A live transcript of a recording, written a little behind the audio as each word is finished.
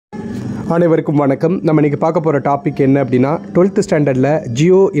அனைவருக்கும் வணக்கம். நம்ம இன்றைக்கி பார்க்க போகிற டாபிக் என்ன அப்படின்னா 12th ஸ்டாண்டர்டில்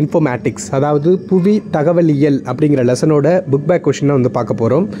ஜியோ இன்ஃபர்மேட்டிக்ஸ், அதாவது புவி தகவலியல் அப்படிங்கிற லெசனோட புக் பேக் கொஷினை வந்து பார்க்க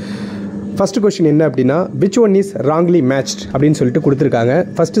போகிறோம். ஃபஸ்ட்டு கொஷின் என்ன அப்படின்னா, which one is wrongly matched அப்படின்னு சொல்லிட்டு கொடுத்துருக்காங்க.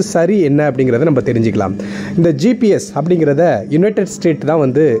 ஃபஸ்ட்டு சரி என்ன அப்படிங்கிறத நம்ம தெரிஞ்சுக்கலாம். இந்த ஜிபிஎஸ் அப்படிங்கிறத யுனைடெட் ஸ்டேட் தான்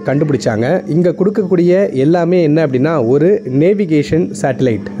வந்து கண்டுபிடிச்சாங்க. இங்கே கொடுக்கக்கூடிய எல்லாமே என்ன அப்படின்னா ஒரு நேவிகேஷன்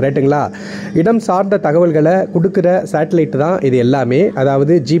சேட்டலைட், ரைட்டுங்களா? இடம் சார்ந்த தகவல்களை கொடுக்குற சேட்டலைட் தான் இது எல்லாமே.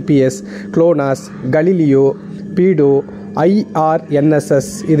 அதாவது ஜிபிஎஸ், க்ளோனாஸ், கலிலியோ, பீடோ, IRNSS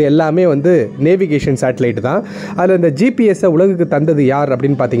இது எல்லாமே வந்து நேவிகேஷன் சேட்டலைட் தான். அதில் இந்த ஜிபிஎஸ்ஸை உலகுக்கு தந்தது யார்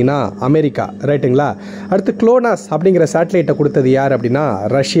அப்படின்னு பார்த்தீங்கன்னா அமெரிக்கா, ரைட்டுங்களா? அடுத்து க்ளோனாஸ் அப்படிங்கிற சேட்டலைட்டை கொடுத்தது யார் அப்படின்னா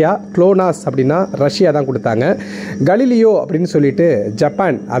ரஷ்யா. க்ளோனாஸ் அப்படின்னா ரஷ்யா தான் கொடுத்தாங்க. கலிலியோ அப்படின்னு சொல்லிட்டு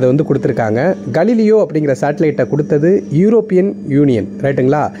ஜப்பான் அதை வந்து கொடுத்துருக்காங்க. கலிலியோ அப்படிங்கிற சேட்டலைட்டை கொடுத்தது யூரோப்பியன் யூனியன்,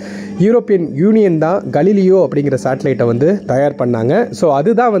 ரைட்டுங்களா? யூரோப்பியன் யூனியன் தான் கலிலியோ அப்படிங்கிற சேட்டலைட்டை வந்து தயார் பண்ணாங்க. ஸோ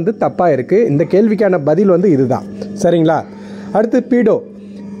அதுதான் வந்து தப்பாக இருக்குது. இந்த கேள்விக்கான பதில் வந்து இதுதான், சரிங்களா? அடுத்து பீடோ,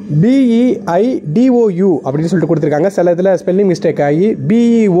 BEIDOU அப்படின்னு சொல்லிட்டு கொடுத்துருக்காங்க. சில இதில் ஸ்பெல்லிங் மிஸ்டேக் ஆகி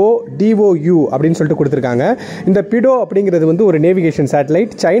BEODOU அப்படின்னு சொல்லிட்டு கொடுத்துருக்காங்க. இந்த பிடோ அப்படிங்கிறது வந்து ஒரு நேவிகேஷன்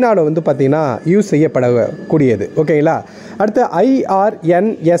சேட்டலைட், சைனாவில் வந்து பார்த்திங்கன்னா யூஸ் செய்யப்படக்கூடியது, ஓகேங்களா? அடுத்து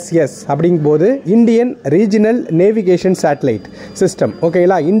IRNSS அப்படிங்கும்போது Indian regional navigation satellite system,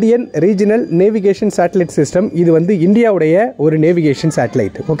 ஓகேங்களா? Indian regional navigation satellite system, இது வந்து இந்தியாவுடைய ஒரு நேவிகேஷன்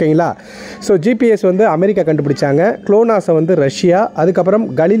சேட்டலைட், ஓகேங்களா? ஸோ ஜிபிஎஸ் வந்து அமெரிக்கா கண்டுபிடிச்சாங்க, க்ளோனாஸை வந்து ரஷ்யா, அதுக்கப்புறம்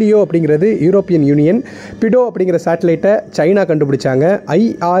கலிலியோ அப்படிங்கிறது யூரோப்பியன் யூனியன், பிடோ அப்படிங்கிற சேட்டலைட்டை சைனா கண்டுபிடிச்சாங்க,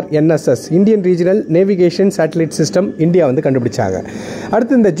 IRNSS Indian regional navigation satellite system India வந்து கண்டுபிடிச்சாங்க.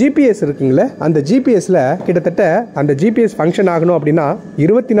 அடுத்து இந்த ஜிபிஎஸ் இருக்குங்களே, அந்த ஜிபிஎஸ்ல கிட்டத்தட்ட அந்த ஜிபிஎஸ் ஃபங்க்ஷன் ஆகணும் அப்படின்னா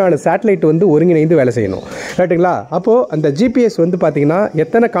 24 சேட்டலைட் வந்து ஒருங்கிணைந்து வேலை செய்யணும், ரைட்டுங்களா? அப்போது அந்த ஜிபிஎஸ் வந்து பார்த்தீங்கன்னா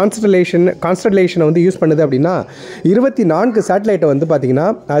எத்தனை கான்ஸ்டலேஷனை வந்து யூஸ் பண்ணுது அப்படின்னா 24 சேட்டலைட்டை வந்து பார்த்தீங்கன்னா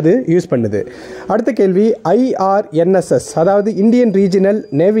அது யூஸ் பண்ணுது. அடுத்த கேள்வி IRNSS, அதாவது Indian regional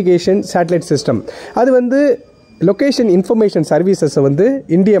navigation satellite system, அது வந்து லொக்கேஷன் இன்ஃபர்மேஷன் சர்வீசஸை வந்து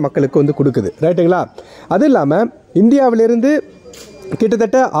இந்திய மக்களுக்கு வந்து கொடுக்குது, ரைட்டுங்களா? அது இல்லாமல் இந்தியாவிலிருந்து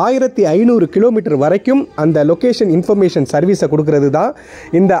கிட்டத்தட்ட 1500 கிலோமீட்டர் வரைக்கும் அந்த லொக்கேஷன் இன்ஃபர்மேஷன் சர்வீஸை கொடுக்கறது தான்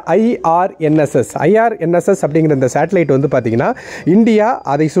இந்த IRNSS அப்படிங்கிற இந்த சேட்டலைட் வந்து பார்த்திங்கன்னா இந்தியா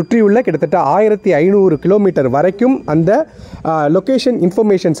அதை சுற்றியுள்ள கிட்டத்தட்ட 1500 கிலோமீட்டர் வரைக்கும் அந்த லொக்கேஷன்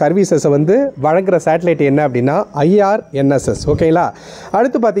இன்ஃபர்மேஷன் சர்வீசஸை வந்து வழங்குகிற சேட்டலைட் என்ன அப்படின்னா IRNSS, ஓகேங்களா?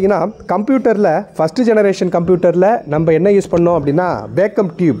 அடுத்து பார்த்திங்கன்னா கம்ப்யூட்டரில் ஃபஸ்ட்டு ஜெனரேஷன் கம்ப்யூட்டரில் நம்ம என்ன யூஸ் பண்ணோம் அப்படின்னா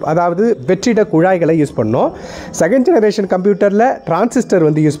வேக்கம் டியூப், அதாவது வெற்றிட குழாய்களை யூஸ் பண்ணோம். செகண்ட் ஜெனரேஷன் கம்ப்யூட்டரில் டிரான்சிஸ்டர்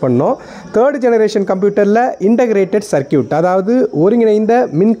வந்து யூஸ் பண்ணோம். தேர்ட் ஜெனரேஷன் கம்ப்யூட்டரில் இன்டகிரேட்டட் சர்க்கியூட், அதாவது ஒருங்கிணைந்த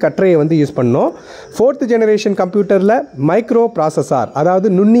மின் கற்றையை வந்து யூஸ் பண்ணோம். ஃபோர்த் ஜெனரேஷன் கம்ப்யூட்டரில் மைக்ரோ ப்ராசஸார், அதாவது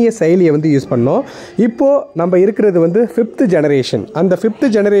நுண்ணிய செயலியை வந்து யூஸ் பண்ணோம். இப்போது நம்ம இருக்கிறது வந்து ஃபிஃப்த் ஜெனரேஷன். அந்த ஃபிஃப்த்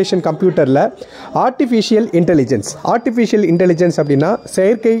ஜெனரேஷன் கம்ப்யூட்டரில் ஆர்டிஃபிஷியல் இன்டெலிஜென்ஸ் அப்படின்னா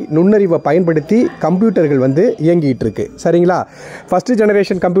செயற்கை நுண்ணறிவை பயன்படுத்தி கம்ப்யூட்டர்கள் வந்து இயங்கிட்டு இருக்கு, சரிங்களா? ஃபஸ்ட்டு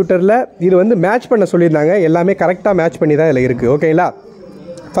ஜெனரேஷன் கம்ப்யூட்டரில் இது வந்து மேட்ச் பண்ண சொல்லியிருந்தாங்க, எல்லாமே கரெக்டாக மேட்ச் பண்ணி தான் இதில் இருக்குது, ஓகேங்களா?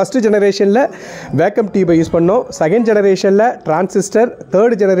 ஃபஸ்ட்டு ஜெனரேஷனில் வேக்கம் டியூபை யூஸ் பண்ணோம், second ஜெனரேஷனில் transistor,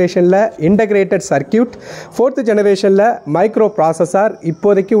 third ஜெனரேஷனில் integrated circuit, fourth ஜெனரேஷனில் micro ப்ராசஸார்.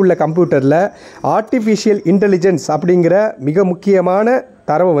 இப்போதைக்கு உள்ள கம்ப்யூட்டரில் ஆர்டிஃபிஷியல் இன்டெலிஜென்ஸ் அப்படிங்கிற மிக முக்கியமான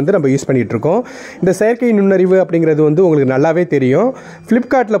தரவை வந்து நம்ம யூஸ் பண்ணிகிட்ருக்கோம். இந்த செயற்கை நுண்ணறிவு அப்படிங்கிறது வந்து உங்களுக்கு நல்லாவே தெரியும்.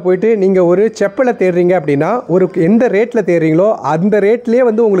 ஃப்ளிப்கார்ட்டில் போய்ட்டு நீங்கள் ஒரு செப்பலை தேடுறீங்க அப்படின்னா ஒரு எந்த ரேட்டில் தேடுறீங்களோ அந்த ரேட்லேயே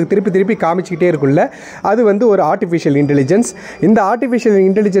வந்து உங்களுக்கு திருப்பி காமிச்சிக்கிட்டே இருக்குல்ல, அது வந்து ஒரு ஆர்டிஃபிஷியல் இன்டெலிஜென்ஸ். இந்த ஆர்டிஃபிஷியல்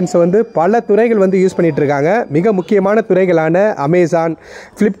இன்டெலிஜென்ஸை வந்து பல துறைகள் வந்து யூஸ் பண்ணிகிட்டு இருக்காங்க. மிக முக்கியமான துறைகளான அமேசான்,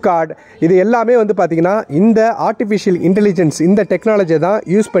 ஃப்ளிப்கார்ட், இது எல்லாமே வந்து பார்த்திங்கன்னா இந்த ஆர்டிஃபிஷியல் இன்டெலிஜென்ஸ், இந்த டெக்னாலஜியை தான்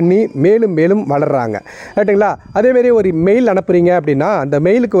யூஸ் பண்ணி மேலும் மேலும் வளர்கிறாங்க, ரைட்டுங்களா? அதேமாரி ஒரு மெயில் அனுப்புகிறீங்க அப்படின்னா அந்த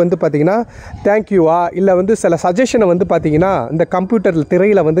மெயிலுக்கு வந்து பார்த்தீங்கன்னா தேங்க்யூவா இல்லை வந்து சில சஜஷனை வந்து பார்த்தீங்கன்னா இந்த கம்ப்யூட்டர்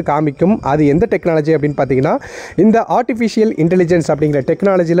திரையில் வந்து காமிக்கும். அது எந்த டெக்னாலஜி அப்படின்னு பார்த்தீங்கன்னா இந்த ஆர்டிஃபிஷியல் இன்டெலிஜென்ஸ் அப்படிங்கிற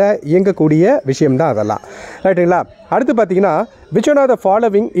டெக்னாலஜியில் இயங்கக்கூடிய விஷயம் தான் அதெல்லாம், ரைட்டுங்களா? அடுத்து பார்த்தீங்கன்னா which one of the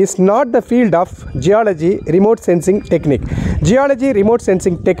following is not the field of geology remote sensing technique? Geology remote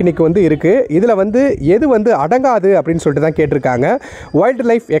sensing technique வந்து இருக்குது. இதில் வந்து எது வந்து அடங்காது அப்படின்னு சொல்லிட்டு தான் கேட்டிருக்காங்க. வைல்டு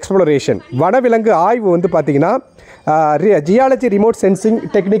லைஃப் எக்ஸ்ப்ளோரேஷன், வனவிலங்கு ஆய்வு வந்து பார்த்திங்கன்னா ஜியாலஜி ரிமோட் சென்சிங்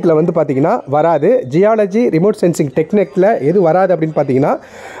டெக்னிக்கில் வந்து பார்த்திங்கன்னா வராது. ஜியாலஜி ரிமோட் சென்சிங் டெக்னிக்கில் எது வராது அப்படின்னு பார்த்தீங்கன்னா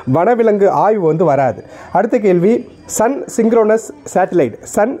வனவிலங்கு ஆய்வு வந்து வராது. அடுத்த கேள்வி சன் சிங்க்ரோனஸ்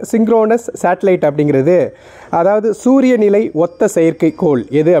சேட்டலைட் அப்படிங்கிறது, அதாவது சூரிய நிலை ஒத்த செயற்கைக்கோள்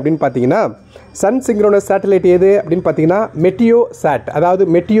எது அப்படின்னு பார்த்தீங்கன்னா சன் சிங்க்ரோனஸ் சேட்டலைட் எது அப்படின்னு பார்த்தீங்கன்னா மெட்டியோ சேட், அதாவது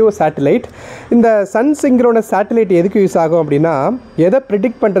மெட்டியோ சேட்டலைட். இந்த சன் சிங்க்ரோனஸ் சேட்டலைட் எதுக்கு யூஸ் ஆகும் அப்படின்னா, எதை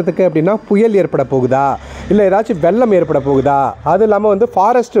ப்ரிடிக்ட் பண்ணுறதுக்கு அப்படின்னா, புயல் ஏற்பட போகுதா, இல்லை ஏதாச்சும் வெள்ளம் ஏற்பட போகுதா, அது இல்லாமல் வந்து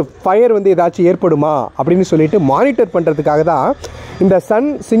ஃபாரஸ்ட் ஃபயர் வந்து ஏதாச்சும் ஏற்படுமா அப்படின்னு சொல்லிட்டு மானிட்டர் பண்ணுறதுக்காக தான் இந்த சன்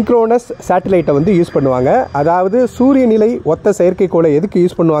சிங்க்ரோனஸ் சேட்டலைட்டை வந்து யூஸ் பண்ணுவாங்க. அதாவது சூரிய நிலை ஒத்த செயற்கைக்கோளை எதுக்கு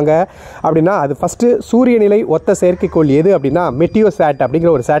யூஸ் பண்ணுவாங்க அப்படின்னா, அது ஃபஸ்ட்டு சூரிய நிலை ஒத்த செயற்கைக்கோள் எது அப்படின்னா மெட்டியோ சேட்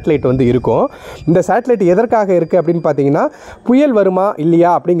அப்படிங்கிற ஒரு சேட்டலைட் வந்து இருக்கும். இந்த சேட்டலைட் எதற்காக இருக்குது அப்படின்னு பார்த்தீங்கன்னா, புயல் வருமா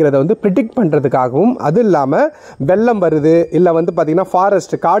இல்லையா அப்படிங்கிறத வந்து ப்ரிடிக்ட் பண்ணுறதுக்காகவும், அது இல்லாமல் வெள்ளம் வருது இல்லை வந்து பார்த்திங்கன்னா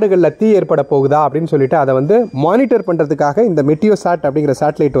ஃபாரஸ்ட் காடுகளில் தீ ஏற்பட போகுதா அப்படின்னு சொல்லிட்டு அதை வந்து மானிட்டர் பண்ணுறதுக்காக இந்த மெட்டியோ சேட் அப்படிங்கிற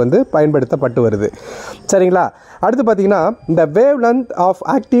சேட்டலைட் வந்து பயன்படுத்தப்பட்டு வருது. சரிங்களா? அடுத்து பார்த்தீங்கன்னா, இந்த wave length of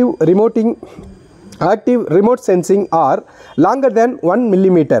active remote sensing are longer than 1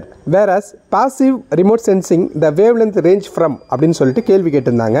 mm, whereas passive remote sensing the wavelength range from அப்படின்னு சொல்லிட்டு கேள்வி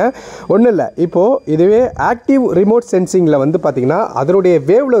கேட்டிருந்தாங்க. ஒன்றும் இல்லை, இப்போது இதுவே ஆக்டிவ் ரிமோட் சென்சிங்கில் வந்து பார்த்திங்கன்னா அதனுடைய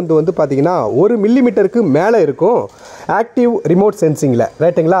வேவ்லென்த் வந்து பார்த்திங்கன்னா 1 மில்லிமீட்டருக்கு மேலே இருக்கும் ஆக்டிவ் ரிமோட் சென்சிங்கில்,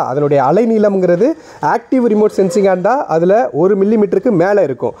 ரைட்டுங்களா? அதனுடைய அலைநீளம்ங்கிறது ஆக்டிவ் ரிமோட் சென்சிங்காக இருந்தால் அதில் 1 மில்லிமீட்டருக்கு மேலே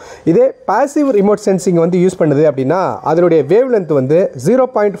இருக்கும். இதே பாசிவ் ரிமோட் சென்சிங் வந்து யூஸ் பண்ணுது அப்படின்னா அதனுடைய வேவ்லென்த் வந்து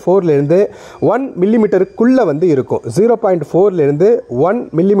 0.4லேருந்து 1 மில்லிமீட்டருக்குள்ளே வந்து இருக்கும். 0.4லேருந்து 1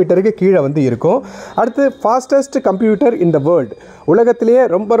 மில்லிமீட்டருக்கு கீழே வந்து இருக்கும். அடுத்து fastest computer in the world, உலகத்திலேயே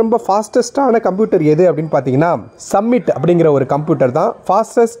ரொம்ப ரொம்ப ஃபாஸ்டஸ்டான கம்ப்யூட்டர் எது அப்படின்னு பார்த்தீங்கன்னா சம்மிட் அப்படிங்கிற ஒரு கம்ப்யூட்டர் தான்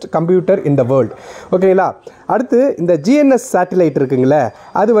fastest computer in the world. ஓகேங்களா? அடுத்து இந்த ஜிஎன்எஸ் சேட்டலைட் இருக்குங்களே,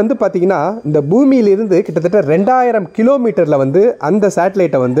 அது வந்து பார்த்திங்கன்னா இந்த பூமியிலிருந்து கிட்டத்தட்ட 2000 கிலோமீட்டரில் வந்து அந்த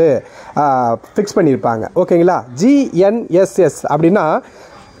சேட்டலைட்டை வந்து ஃபிக்ஸ் பண்ணியிருப்பாங்க. ஓகேங்களா? ஜிஎன்எஸ்எஸ் அப்படின்னா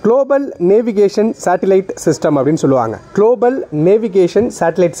குளோபல் நேவிகேஷன் சேட்டலைட் சிஸ்டம் அப்படின்னு சொல்லுவாங்க. Global navigation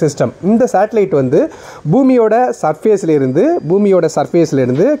satellite system. இந்த சேட்டலைட் வந்து பூமியோட சர்ஃபேஸ்லேருந்து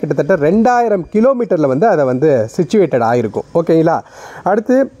கிட்டத்தட்ட 2000 கிலோமீட்டரில் வந்து அதை வந்து சிச்சுவேட்டட் ஆகிருக்கும். ஓகேங்களா?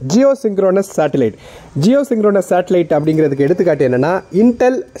 அடுத்து Jio synchronous satellite. Jio synchronous satellite அப்படிங்கிறதுக்கு எடுத்துக்காட்டு என்னென்னா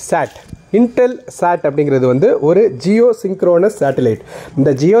இன்டெல் சேட் அப்படிங்கிறது வந்து ஒரு ஜியோ சிங்க்ரோனஸ் சேட்டலைட். இந்த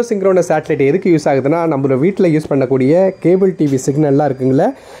ஜியோ சிங்க்ரோனஸ் சேட்டலைட் எதுக்கு யூஸ் ஆகுதுன்னா, நம்மளோட வீட்டில் யூஸ் பண்ணக்கூடிய கேபிள் டிவி சிக்னல்லாம் இருக்குங்களே,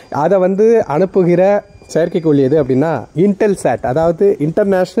 அதை வந்து அனுப்புகிற செயற்கைக்கோள் எது அப்படின்னா இன்டெல் சேட், அதாவது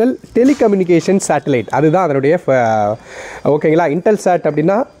இன்டர்நேஷ்னல் டெலிகம்யூனிகேஷன் சேட்டலைட். அதுதான் அதனுடைய ஓகேங்களா? இன்டெல் சேட்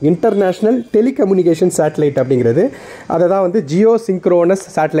அப்படின்னா இன்டர்நேஷ்னல் டெலிகம்யூனிகேஷன் சேட்டலைட் அப்படிங்கிறது, அதை தான் வந்து ஜியோ சிங்க்ரோனஸ்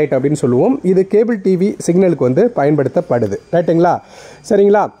சேட்டலைட் அப்படின்னு சொல்லுவோம். இது கேபிள் டிவி சிக்னலுக்கு வந்து பயன்படுத்தப்படுது. ரைட்டுங்களா?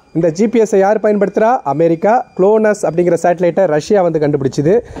 சரிங்களா? இந்த ஜிபிஎஸ்ஸை யார் பயன்படுத்துகிறா? அமெரிக்கா. குளோனஸ் அப்படிங்கிற சேட்டலைட்டை ரஷ்யா வந்து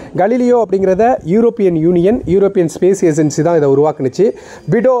கண்டுபிடிச்சிது. கலிலியோ அப்படிங்கிறத யூரோப்பியன் ஸ்பேஸ் ஏஜென்சி தான் இதை உருவாக்குனுச்சு.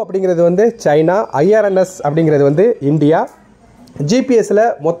 விடோ அப்படிங்கிறது வந்து சைனா. ஐஆர்என்எஸ் அப்படிங்கிறது வந்து இந்தியா. ஜிபிஎஸ்ஸில்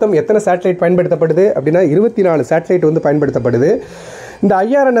மொத்தம் எத்தனை சேட்டலைட் பயன்படுத்தப்படுது அப்படின்னா 24 சேட்டலைட் வந்து பயன்படுத்தப்படுது. இந்த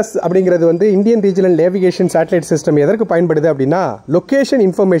ஐஆர்என்எஸ் அப்படிங்கிறது வந்து Indian regional navigation satellite system எதற்கு பயன்படுது அப்படின்னா லொக்கேஷன்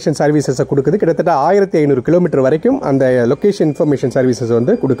இன்ஃபர்மேஷன் சர்வீசஸை கொடுக்குது. கிட்டத்தட்ட 1500 கிலோமீட்டர் வரைக்கும் அந்த லொக்கேஷன் இன்ஃபர்மேஷன் சர்வீசஸ்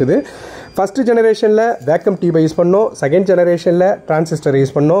வந்து கொடுக்குது. ஃபஸ்ட்டு ஜெனரேஷனில் வேக்கம் டியூபை யூஸ் பண்ணோம், செகண்ட் ஜெனரேஷனில் டிரான்சிஸ்டர்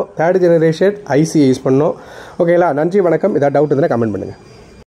யூஸ் பண்ணோம், தேர்ட் ஜெனரேஷன் ஐசியை யூஸ் பண்ணோம். ஓகேங்களா? நன்றி, வணக்கம். ஏதாவது டவுட் இருந்தால் கமெண்ட் பண்ணுங்கள்.